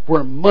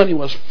where money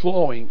was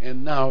flowing,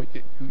 and now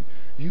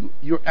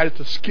you're at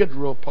the Skid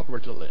Row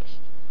poverty list.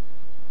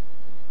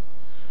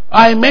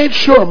 I made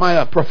sure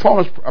my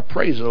performance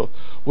appraisal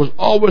was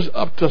always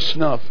up to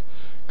snuff.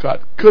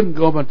 God couldn't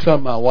go up and tell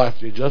my wife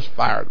they just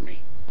fired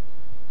me.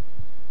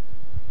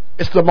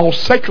 It's the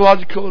most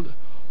psychological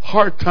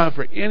hard time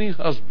for any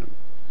husband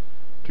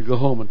to go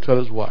home and tell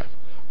his wife,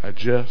 I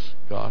just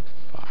got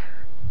fired.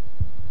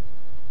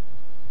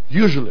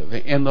 Usually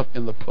they end up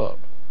in the pub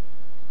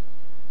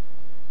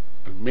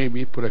and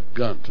maybe put a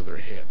gun to their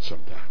head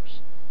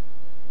sometimes,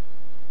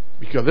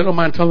 because they don't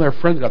mind telling their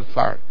friends got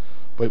fired.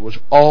 But it was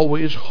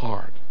always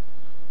hard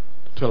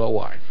to tell a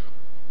wife,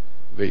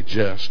 they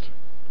just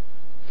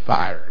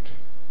fired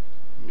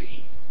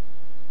me.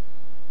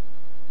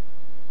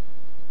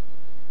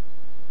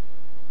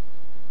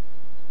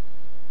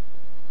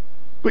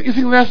 But you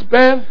think that's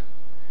bad?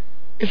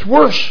 It's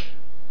worse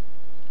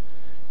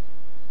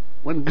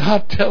when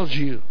God tells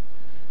you,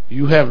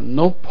 you have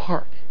no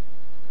part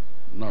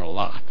nor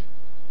lot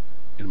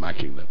in my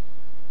kingdom.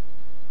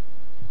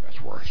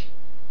 That's worse.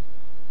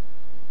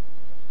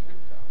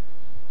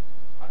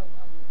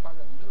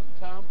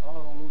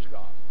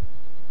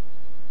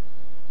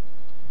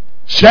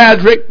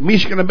 Shadrach,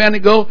 Meshach, and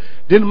Abednego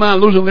didn't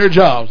mind losing their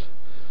jobs,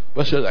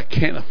 but said, I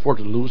can't afford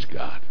to lose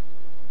God.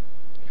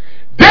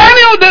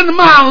 Daniel didn't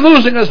mind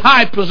losing his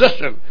high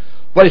position,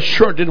 but he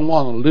sure didn't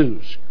want to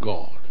lose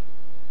God.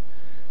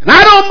 And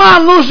I don't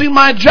mind losing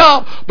my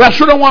job, but I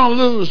sure don't want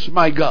to lose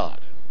my God.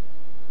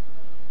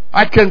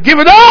 I can give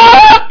it all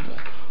up,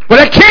 but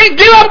I can't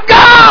give up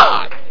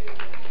God.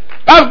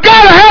 I've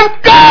got to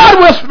have God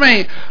with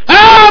me.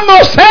 I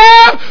must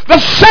have the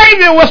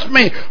Savior with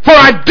me, for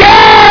I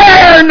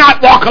dare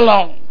not walk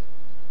alone.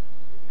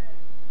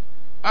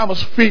 I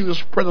must feel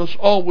His presence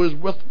always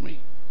with me.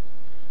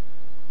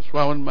 That's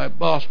why when my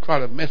boss tried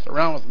to mess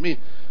around with me,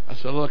 I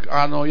said, look,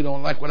 I know you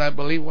don't like what I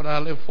believe, what I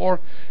live for,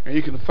 and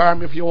you can fire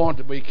me if you want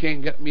to, but you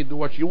can't get me to do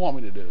what you want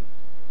me to do.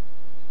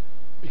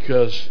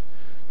 Because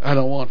I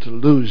don't want to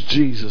lose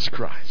Jesus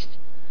Christ.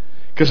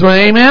 Because,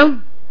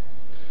 amen?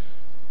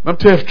 I'm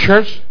telling you,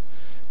 church,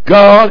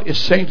 God is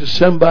saying to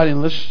somebody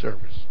in this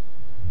service,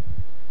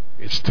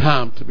 it's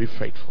time to be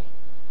faithful.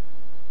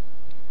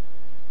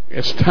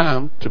 It's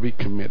time to be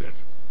committed.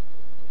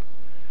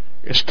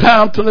 It's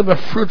time to live a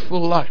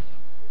fruitful life.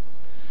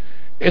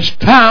 It's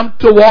time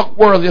to walk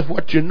worthy of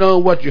what you know,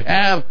 what you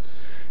have,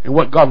 and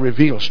what God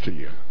reveals to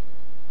you.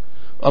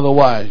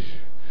 Otherwise,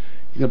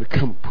 you're going to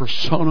become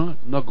persona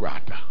non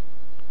grata,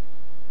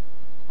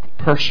 a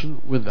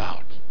person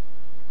without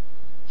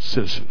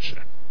citizenship.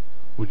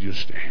 Would you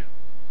stand?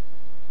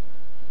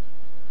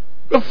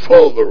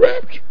 Before the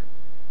rapture.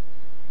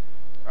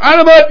 I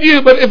don't know about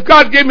you, but if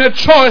God gave me a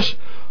choice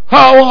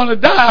how I want to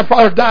die, I'd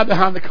probably die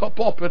behind the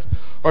pulpit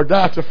or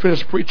die to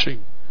finish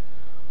preaching.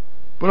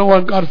 But I don't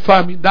want God to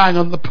find me dying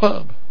on the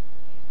pub.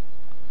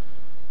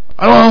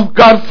 I don't want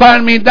God to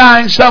find me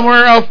dying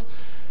somewhere else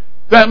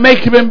that make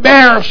Him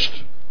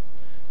embarrassed.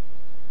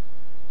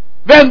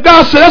 Then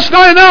God said, that's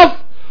not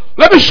enough.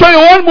 Let me show you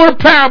one more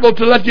parable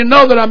to let you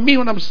know that I mean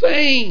what I'm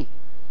saying.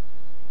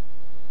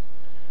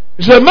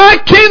 He said, my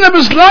kingdom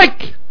is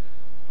like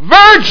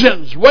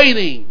virgins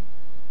waiting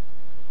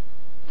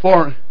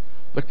for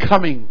the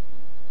coming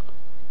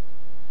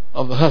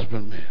of the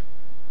husbandman.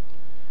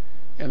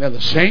 And they're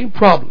the same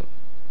problem.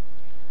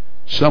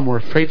 Some were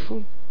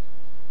faithful,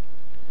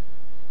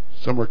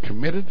 some were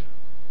committed,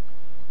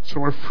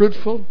 some were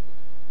fruitful,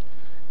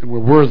 and were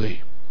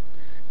worthy.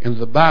 And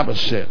the Bible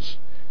says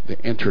they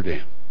entered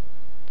in.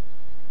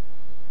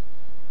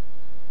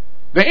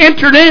 They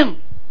entered in.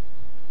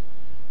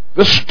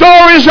 The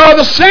stories are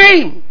the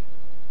same.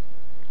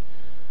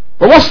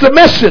 But what's the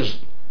message?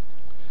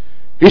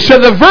 He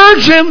said the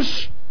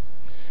virgins,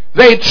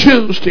 they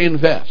choose to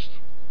invest.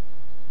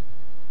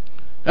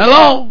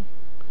 Hello?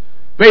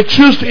 They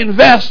choose to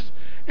invest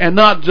and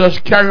not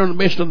just carry on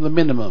based on the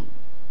minimum.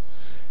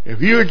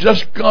 If you're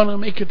just going to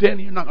make it in,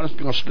 you're not just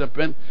going to slip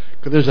in,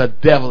 because there's a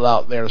devil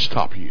out there to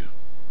stop you.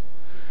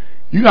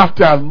 You have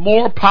to have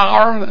more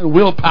power than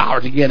willpower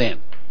to get in.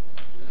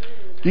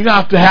 You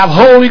have to have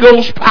Holy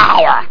Ghost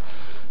power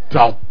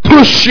to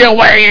push your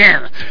way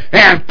in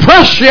and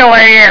push your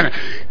way in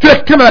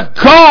to come to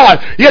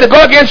God. You have to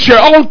go against your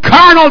own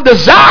carnal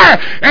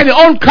desire and your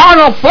own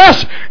carnal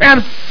flesh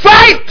and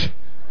fight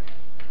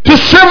to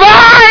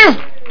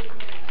survive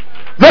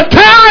the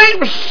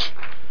times.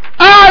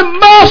 I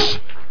must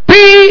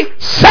be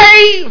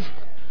saved.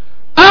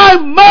 I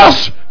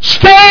must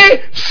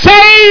stay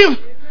saved.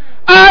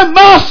 I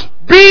must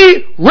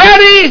be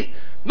ready.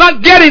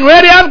 Not getting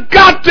ready. I've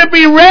got to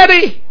be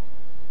ready.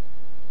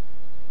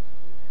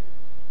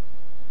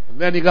 And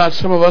then you got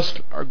some of us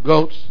are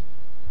goats.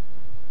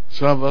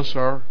 Some of us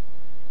are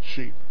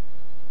sheep.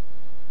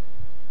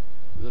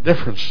 The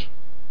difference.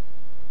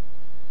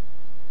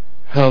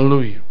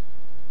 Hallelujah.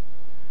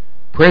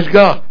 Praise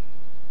God.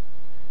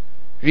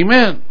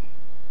 Amen.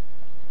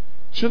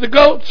 So the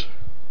goats,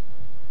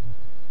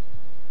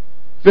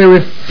 they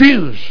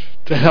refuse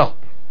to help.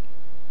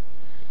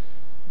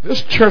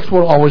 This church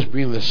will always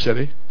be in this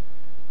city,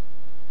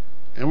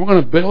 and we're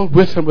going to build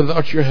with and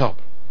without your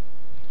help.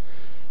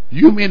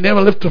 You may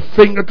never lift a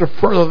finger to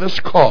further this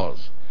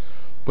cause,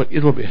 but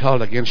it will be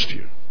held against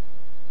you.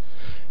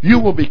 You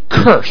will be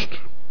cursed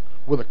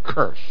with a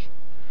curse.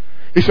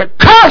 He said,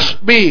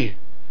 "Cursed be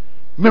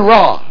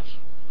Mirage,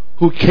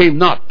 who came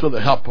not to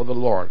the help of the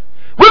Lord."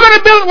 We're going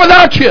to build it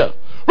without you.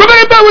 We're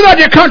going to build without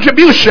your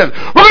contribution.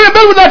 We're going to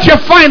build without your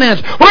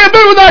finance. We're going to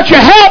build without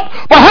your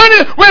help. But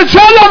honey, when it's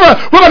all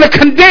over, we're going to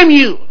condemn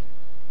you.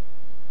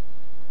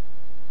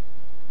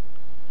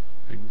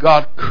 And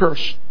God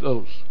cursed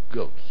those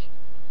goats.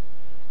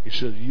 He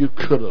said, you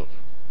could have,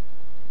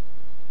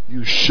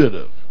 you should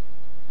have,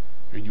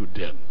 and you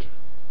didn't.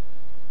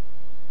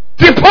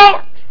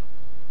 Depart!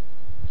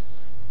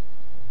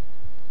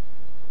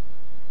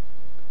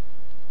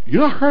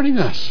 You're not hurting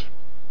us.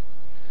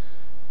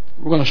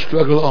 We're going to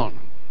struggle on.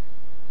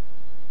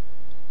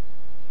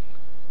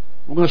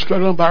 We're going to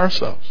struggle on by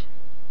ourselves.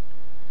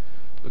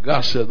 But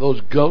God said,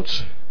 those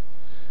goats,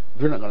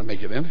 they're not going to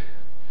make it in.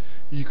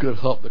 You could have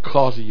helped the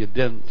cause, and you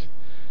didn't.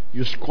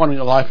 You squandered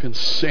your life in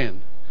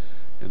sin.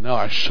 And now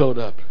I showed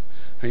up,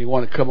 and you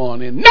want to come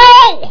on in.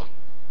 No!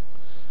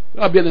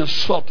 That'll be an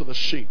insult to the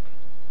sheep.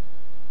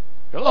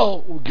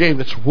 Hello, who gave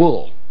this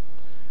wool,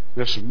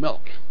 this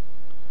milk?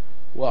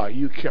 Well,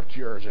 you kept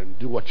yours and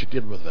do what you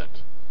did with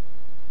it.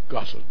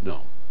 God said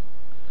no.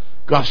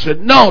 God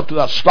said no to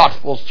that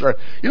slothful servant.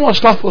 You know what a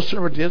slothful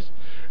servant is?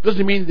 It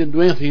doesn't mean he didn't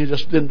do anything. He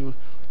just didn't do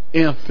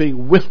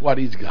anything with what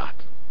he's got.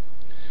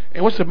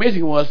 And what's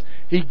amazing was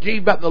he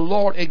gave back the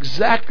Lord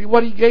exactly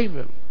what he gave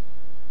him.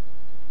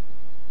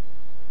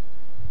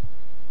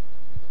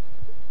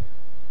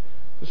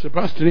 I said,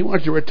 Pastor, did he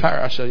want you to retire?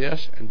 I said,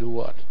 yes. And do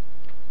what?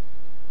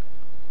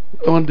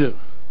 What do I want to do?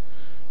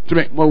 To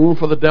make more room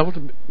for the devil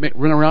to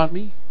run around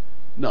me?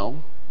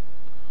 No.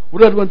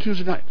 What do I do on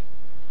Tuesday night?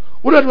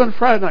 What do I do on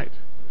Friday night?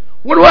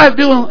 What do I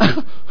do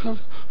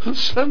on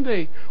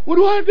Sunday? What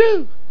do I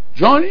do?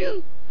 Join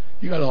you?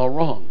 You got it all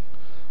wrong.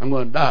 I'm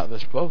going to die at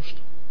this post.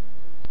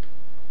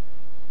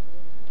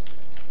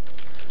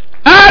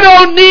 I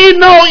don't need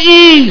no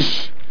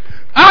ease.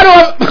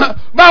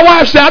 My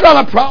wife said, I don't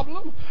have a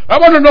problem.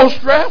 I'm under no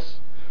stress.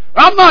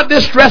 I'm not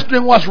distressed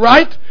doing what's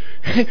right.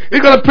 It's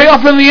going to pay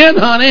off in the end,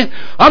 honey.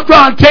 I'm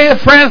trying to tell you,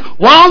 friend,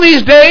 one of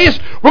these days,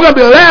 we're going to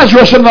be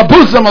Lazarus in the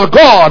bosom of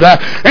God.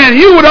 And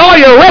you and all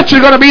your wretches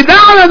are going to be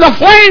down in the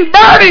flame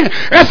burning.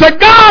 And say,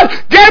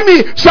 God, give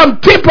me some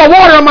tip of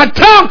water on my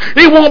tongue.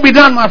 It won't be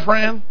done, my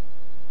friend.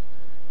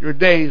 Your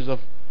days of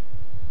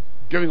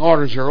giving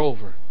orders are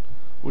over.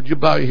 Would you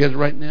bow your heads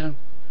right now?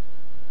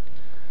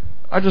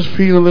 I just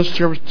feel in this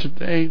service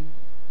today,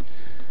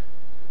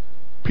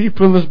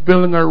 people in this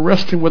building are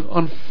wrestling with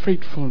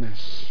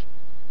unfaithfulness.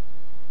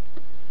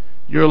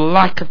 Your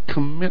lack of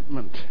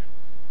commitment.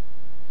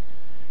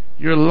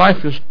 Your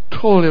life is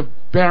totally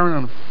barren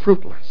and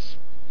fruitless.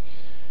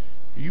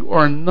 You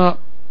are not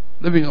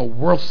living a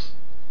worthy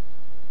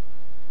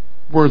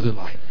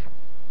life.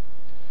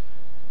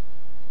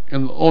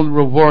 And the only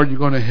reward you're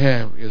going to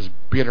have is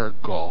bitter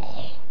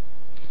gall.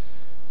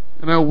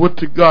 And I would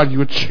to God you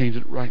would change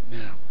it right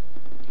now.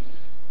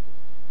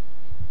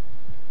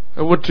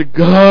 I would to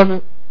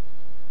God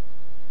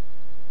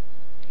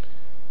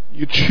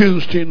you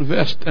choose to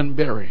invest and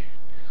bury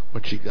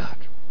what you got.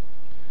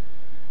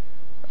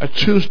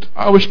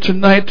 I wish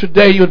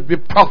today you would be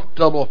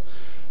profitable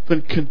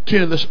than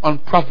continue this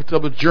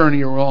unprofitable journey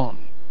you're on.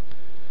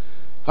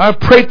 I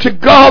pray to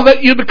God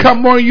that you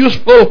become more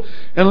useful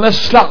and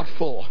less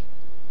slothful.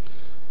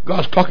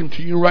 God's talking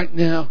to you right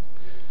now.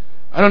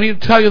 I don't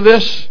need to tell you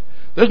this.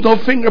 There's no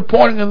finger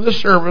pointing in this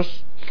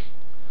service.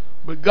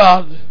 But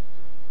God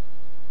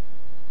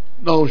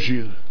knows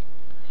you.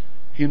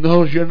 He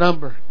knows your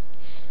number.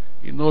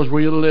 He knows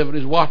where you live, and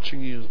He's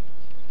watching you.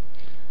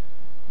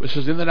 This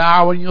is in that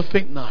hour when you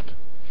think not,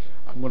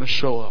 I'm going to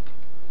show up.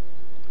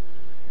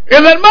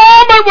 In that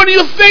moment when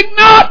you think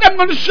not, I'm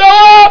going to show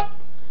up.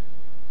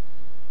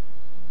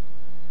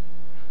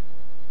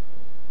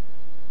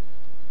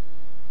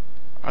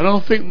 I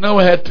don't think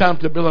Noah had time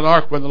to build an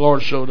ark when the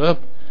Lord showed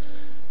up.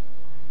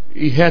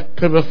 He had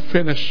to have a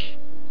finished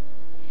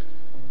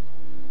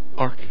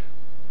ark.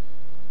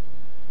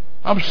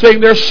 I'm saying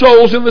there's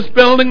souls in this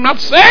building not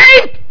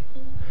saved.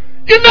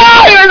 You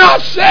know you're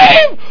not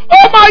saved.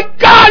 Oh my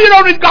God, you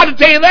don't need God to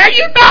tell you that.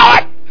 You know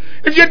it.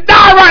 If you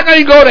die right now,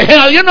 you go to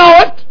hell. You know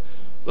it.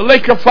 The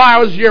lake of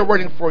fire is here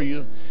waiting for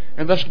you.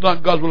 And that's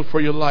not God's will for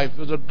your life.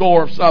 There's a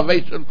door of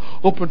salvation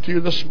open to you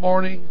this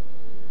morning.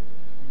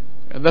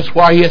 And that's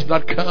why He has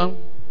not come.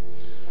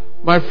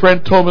 My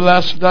friend told me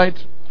last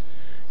night,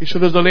 he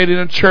said there's a lady in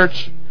a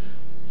church,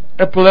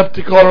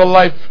 epileptic all her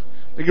life.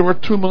 They give her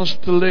 2 months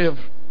to live.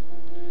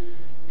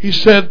 He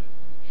said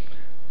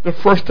the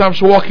first time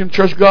she walked in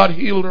church, God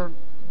healed her.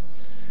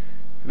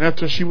 And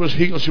after she was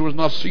healed, she was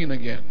not seen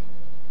again.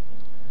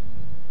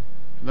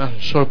 And now she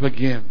showed up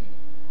again.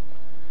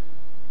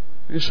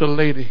 And he said,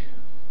 lady,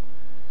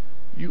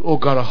 you owe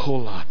God a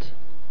whole lot.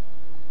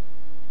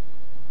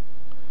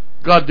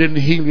 God didn't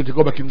heal you to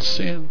go back and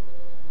sin.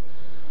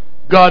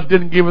 God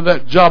didn't give her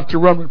that job to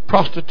run with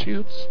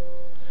prostitutes.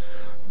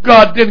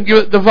 God didn't give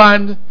it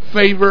divine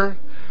favor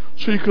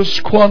so you could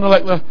squander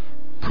like the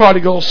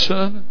prodigal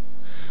son.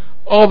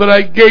 All that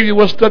I gave you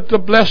was to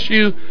bless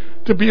you,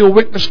 to be a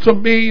witness to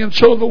me and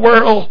show the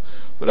world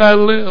that I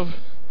live.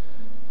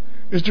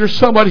 Is there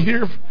somebody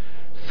here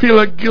feel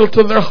a guilt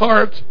in their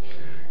heart?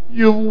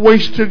 You've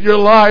wasted your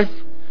life.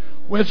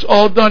 When it's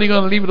all done, you're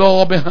going to leave it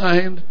all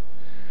behind.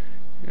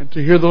 And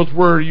to hear those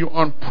words, you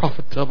are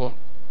unprofitable.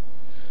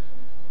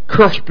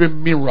 Cursed be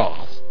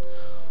Meroth,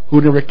 who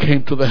never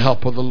came to the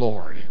help of the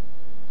Lord.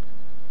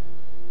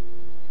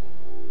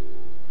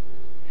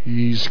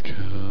 He's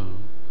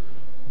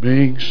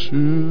coming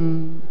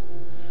soon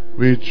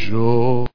with joy.